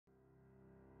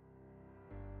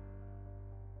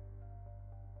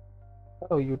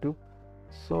Hello YouTube.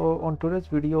 So on today's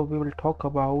video we will talk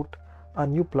about a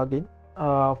new plugin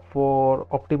for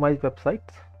optimized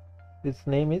websites. Its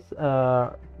name is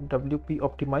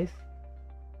WP-Optimize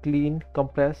Clean,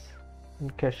 Compress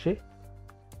and Cache,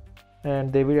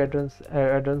 and David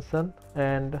Adamson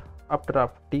and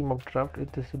Updraft, Team Updraft.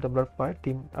 This is developed by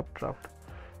Team Updraft.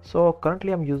 So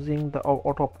currently I'm using the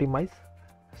auto optimize.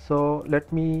 So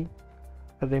let me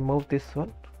remove this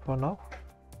one for now.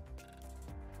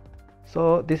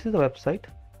 So this is the website.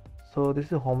 So this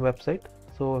is a home website.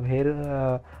 So here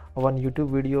one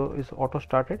YouTube video is auto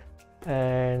started,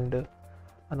 and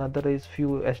another is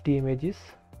few SD images,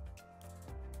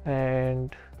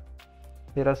 and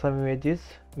there are some images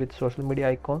with social media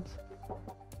icons,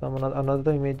 some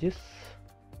another images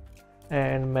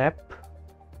and map,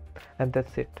 and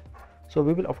that's it. So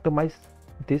we will optimize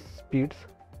these speeds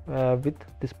with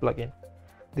this plugin.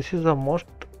 This is the most,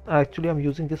 actually I'm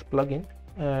using this plugin,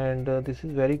 and this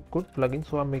is very good plugin,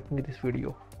 so I'm making this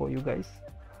video for you guys.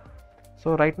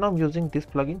 So right now I'm using this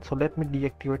plugin, so let me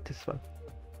deactivate this one.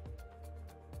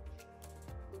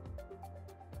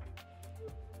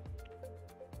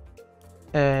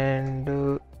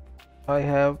 And I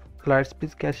have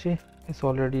Lightspeed cache is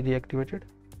already deactivated,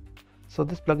 so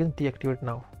this plugin is deactivated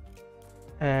now,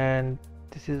 and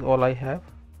this is all I have.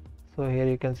 So here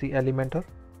you can see Elementor,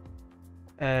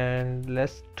 and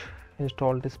let's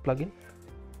install this plugin.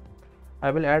 I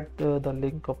will add the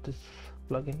link of this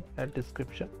plugin at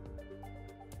description.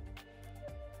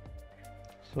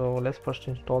 So let's first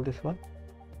install this one.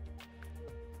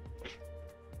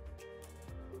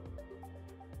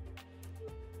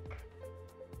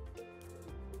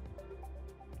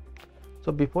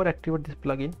 So before activate this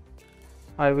plugin,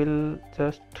 I will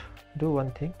just do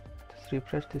one thing. Just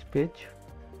refresh this page.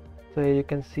 So here you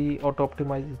can see auto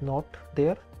optimize is not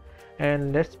there,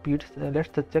 and let's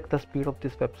check the speed of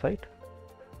this website.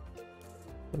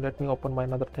 So let me open my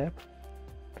another tab,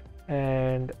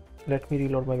 and let me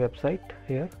reload my website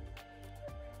here.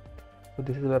 So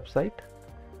this is the website,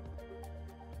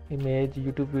 image,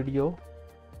 YouTube video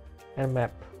and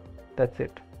map. That's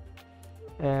it.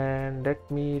 And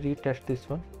let me retest this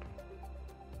one,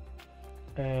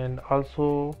 and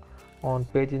also on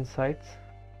page insights,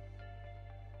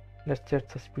 let's check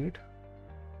the speed.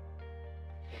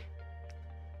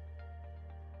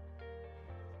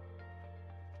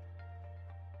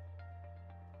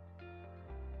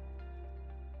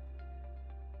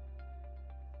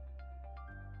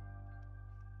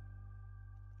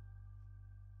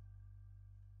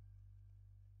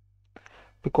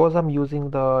 Because I'm using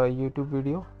the YouTube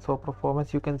video, so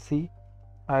performance you can see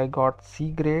I got C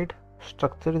grade,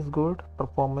 structure is good,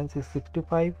 performance is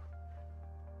 65,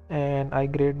 and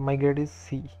my grade is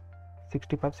C,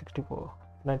 65, 64,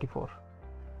 94.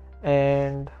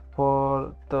 And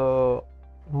for the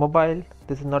mobile,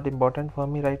 this is not important for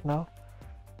me right now.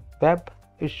 Web,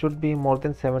 it should be more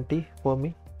than 70 for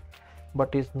me,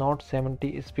 but it's not 70,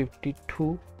 it's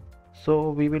 52. So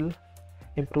we will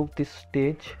improve this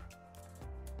stage.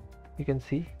 You can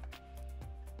see,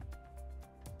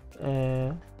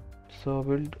 so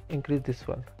we'll increase this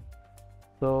one.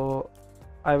 So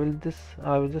I will just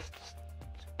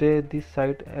stay this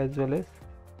side, as well as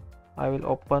I will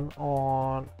open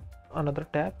on another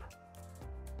tab,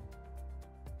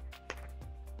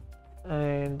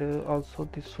 and also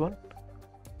this one,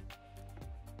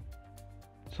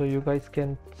 so you guys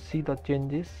can see the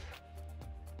changes.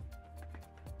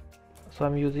 So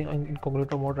I'm using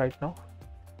incognito mode right now.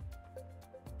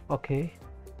 Okay,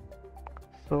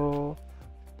 so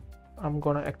I'm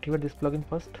gonna activate this plugin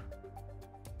first.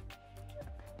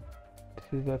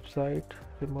 This is website,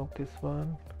 remove this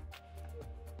one,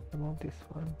 remove this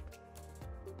one.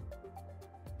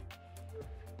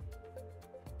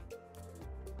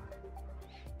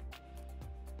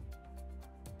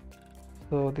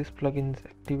 So this plugin is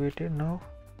activated now.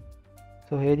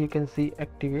 So here you can see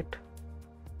activate.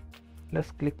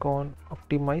 Let's click on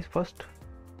optimize first,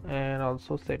 and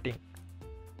also setting.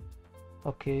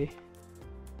 Okay,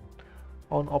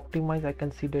 on optimize I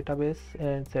can see database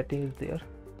and setting is there.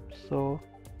 So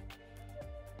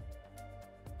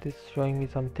this is showing me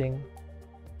something,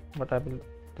 but I will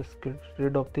just get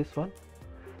rid of this one.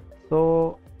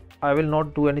 So I will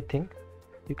not do anything,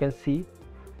 you can see.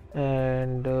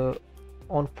 And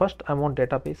on first, I'm on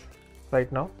database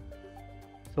right now.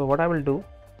 So what I will do,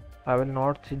 I will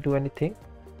not do anything,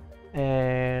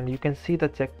 and you can see the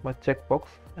checkbox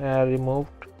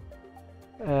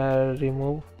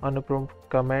remove unapproved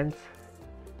comments,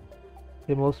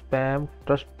 remove spam,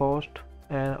 trust post,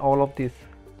 and all of this.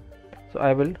 So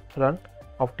I will run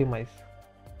optimize.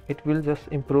 It will just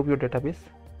improve your database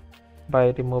by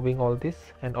removing all this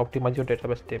and optimize your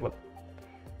database table.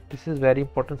 This is very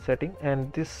important setting,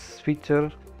 and this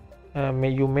feature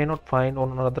you may not find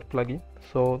on another plugin.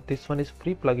 So this one is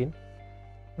free plugin,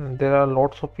 and there are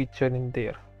lots of features in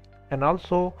there, and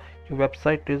also your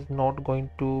website is not going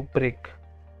to break.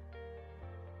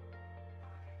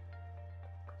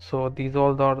 So these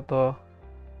all are the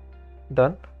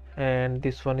done, and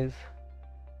this one is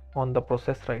on the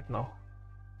process right now.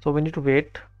 So we need to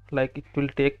wait, like it will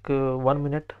take 1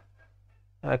 minute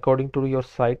according to your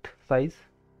site size.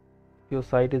 If your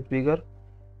site is bigger,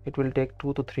 it will take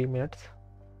 2 to 3 minutes,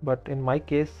 but in my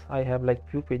case I have like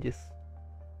few pages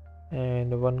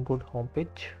and one good home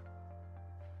page,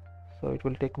 so it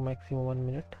will take maximum 1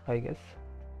 minute, I guess.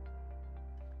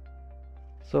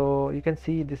 So you can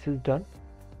see this is done.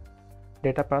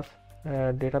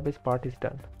 Database part is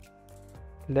done.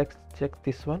 Let's check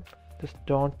this one. Just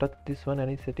don't touch this one,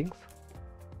 any settings.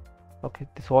 Okay,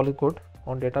 this all is good.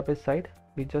 On database side,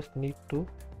 we just need to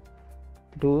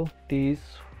do these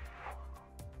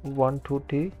 1 2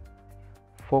 3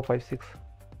 4 5 6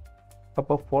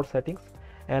 above 4 settings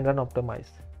and run optimize.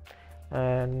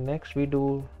 And next we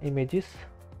do images.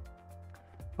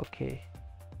 Okay,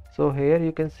 so here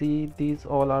you can see these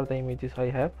all are the images I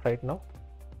have right now.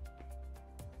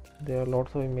 There are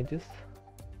lots of images.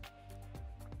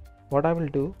 What I will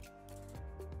do,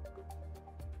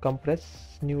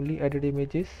 compress newly added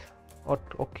images.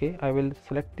 Okay, I will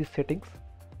select these settings.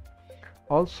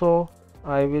 Also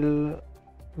I will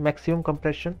maximum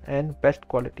compression and best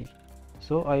quality,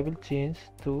 so I will change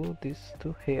to this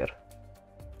to here.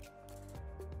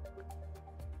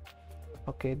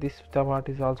 Okay, this part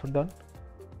is also done,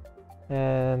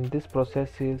 and this process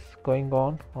is going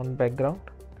on background,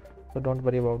 so don't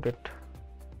worry about it.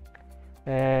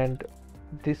 And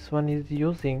this one is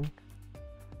using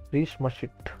Resmushit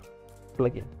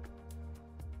plugin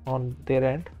on their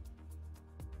end.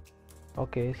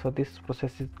 Okay, so this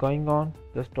process is going on,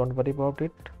 just don't worry about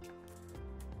it.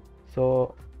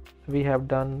 So we have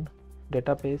done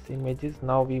database images.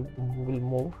 Now we will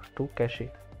move to cache.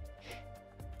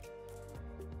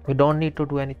 We don't need to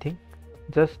do anything,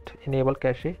 just enable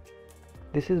cache.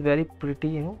 This is very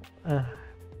pretty,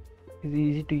 is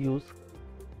easy to use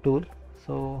tool,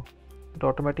 so it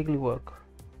automatically work.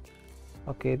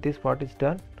 Okay, this part is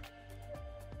done.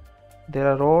 There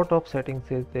are a lot of settings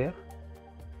is there.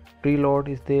 Preload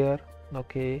is there.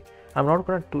 Okay, I'm not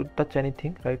going to touch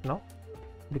anything right now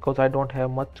because I don't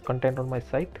have much content on my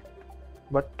site,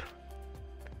 but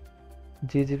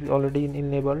Gzip is already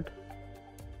enabled.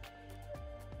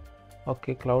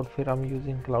 Okay, Cloudflare, I'm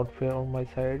using Cloudflare on my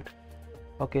side.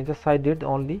 Okay, just I did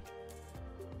only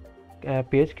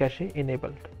page cache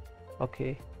enabled.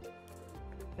 Okay,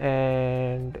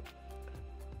 and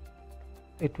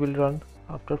it will run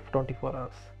after 24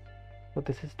 hours. So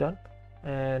this is done,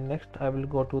 and next I will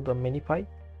go to the Minify.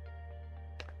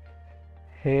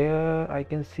 Here I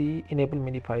can see enable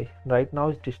Minify. Right now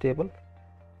it's disabled,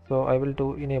 so I will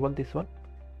do enable this one.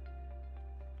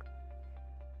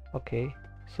 Okay,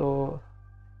 so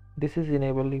this is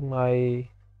enabling my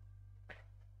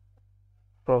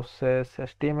process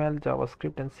HTML,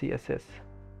 JavaScript and CSS.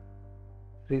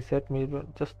 Reset me,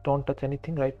 just don't touch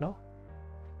anything right now.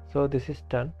 So this is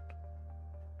done.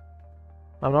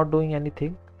 I'm not doing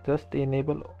anything, just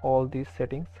enable all these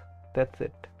settings, that's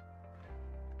it.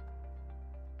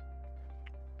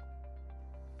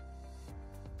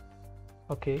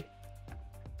 Okay,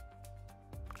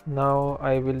 now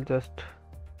I will just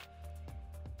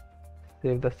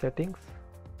save the settings,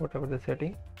 whatever the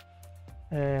setting,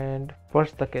 and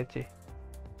purge the cache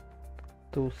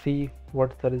to see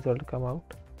what the result come out.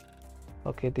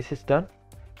 Okay, this is done.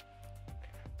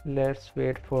 Let's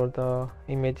wait for the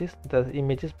images. The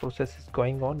images process is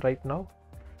going on right now.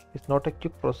 It's not a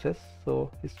quick process,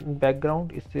 so it's in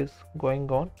background, it is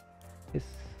going on. It's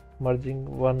merging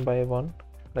one by one,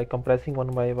 like compressing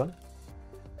one by one,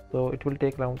 so it will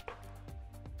take around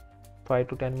 5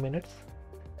 to 10 minutes.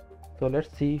 So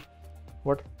let's see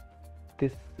what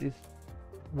this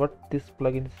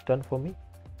plugin is done for me.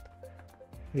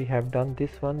 We have done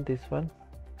this one,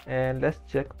 and let's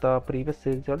check the previous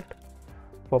result.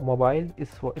 For mobile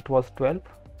it was 12,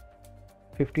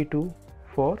 52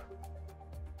 for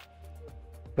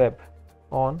web.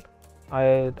 On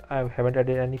I haven't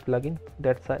added any plugin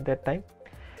that time,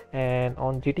 and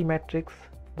on Gtmetrix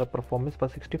the performance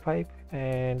was 65,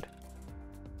 and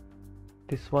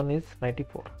this one is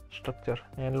 94 structure,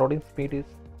 and loading speed is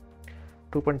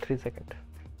 2.3 seconds.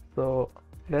 So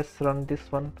let's run this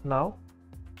one now.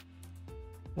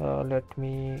 Let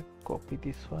me copy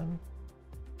this one,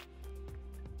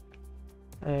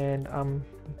 and I'm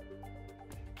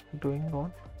doing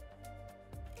on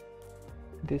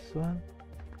this one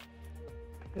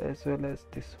as well as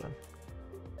this one.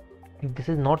 If this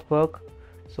is not work,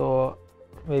 so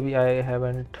maybe I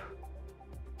haven't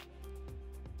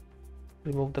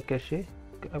removed the cache.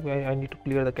 I need to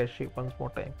clear the cache once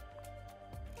more time.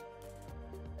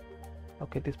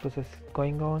 Okay, this process is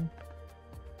going on.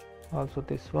 Also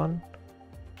this one,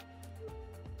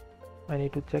 I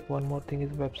need to check one more thing,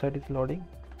 is website is loading.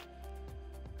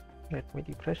 Let me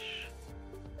refresh.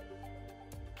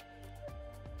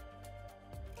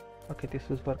 Okay, this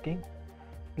is working.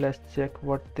 Let's check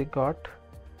what they got.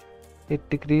 It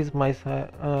decreased my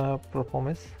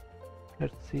performance.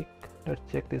 Let's see, let's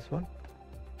check this one,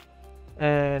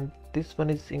 and this one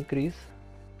is increased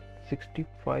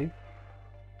 65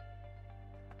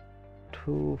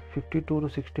 to 52 to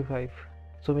 65.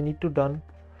 So we need to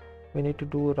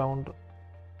do around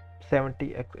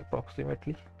 70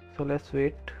 approximately. So let's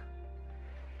wait.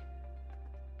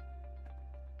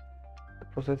 The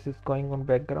process is going on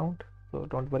background, so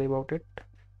don't worry about it.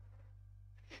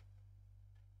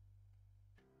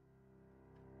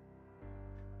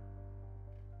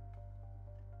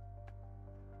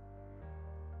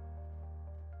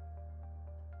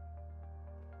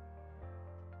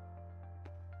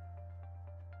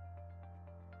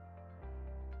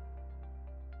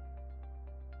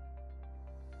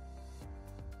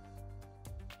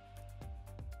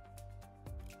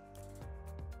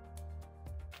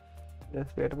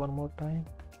 Let's wait one more time.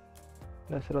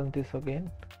 Let's run this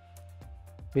again.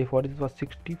 Before this was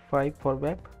 65 for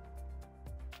web,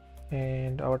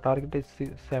 and our target is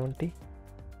 70.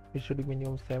 It should be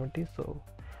minimum 70, so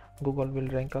Google will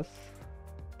rank us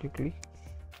quickly.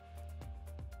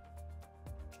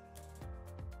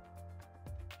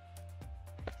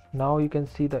 Now you can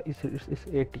see the is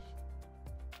 80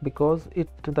 because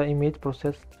the image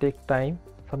process take time,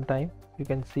 sometime you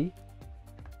can see,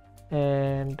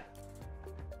 and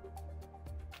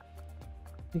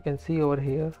you can see over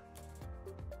here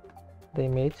the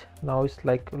image now is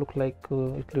like look like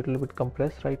it's little bit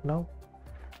compressed right now,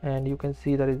 and you can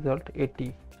see the result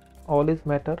 80. All is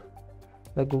matter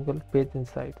the Google page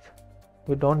insights.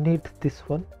 We don't need this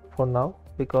one for now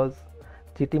because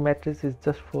Gtmetrix is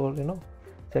just for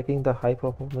checking the high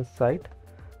performance site.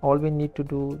 All we need to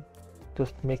do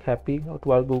just make happy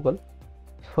to our Google,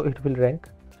 so it will rank.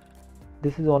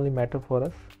 This is only matter for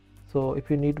us. So if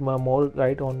you need more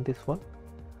guide on this one,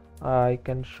 I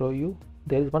can show you.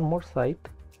 There is one more site,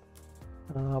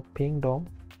 Pingdom.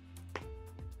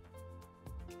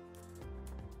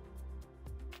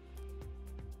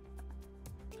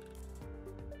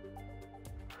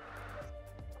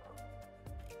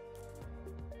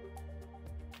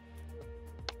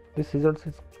 This result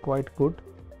is quite good.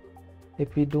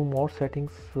 If we do more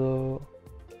settings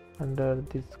under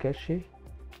this cache,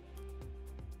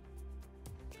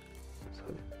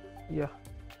 yeah,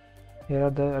 here are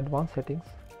the advanced settings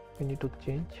we need to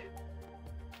change.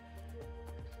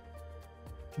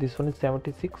 This one is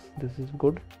 76. This is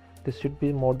good. This should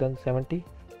be more than 70,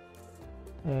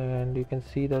 and you can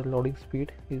see the loading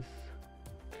speed is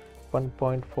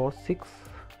 1.46.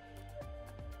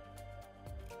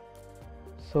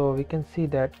 so we can see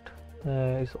that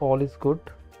all is good.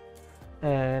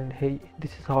 And hey,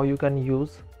 this is how you can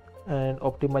use and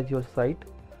optimize your site.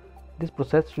 This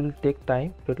process will take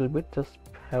time little bit, just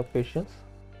have patience.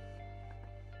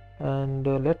 And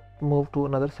let's move to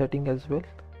another setting as well.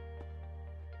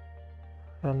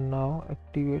 And now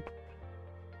activate.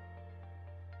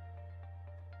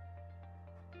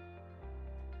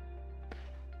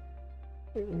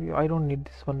 I don't need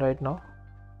this one right now.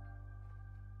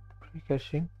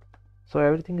 Pre-caching. So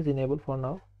everything is enabled for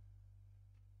now.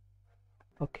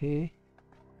 Okay.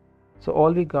 So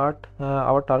all we got,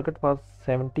 our target was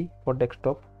 70 for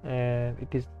desktop and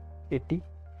it is 80.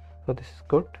 So this is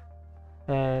good.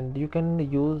 And you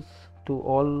can use to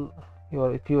all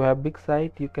your, if you have big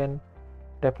site, you can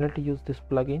definitely use this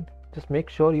plugin. Just make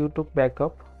sure you took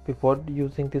backup before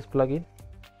using this plugin,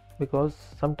 because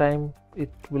sometimes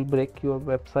it will break your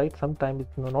website. Sometimes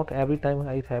it's not every time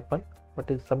it happen, but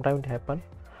sometimes it happen.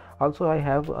 Also, I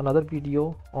have another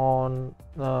video on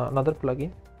another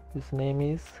plugin. This name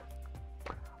is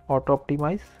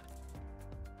Auto-Optimize.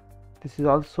 This is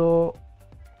also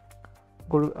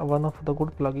good, one of the good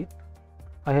plugin.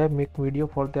 I have make video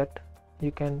for that.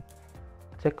 You can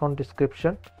check on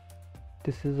description.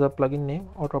 This is a plugin name,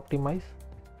 Auto-Optimize.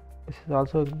 This is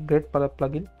also a great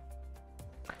plugin.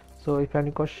 So if you have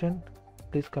any question,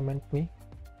 please comment me,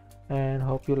 and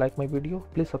hope you like my video.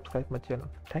 Please subscribe my channel.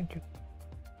 Thank you.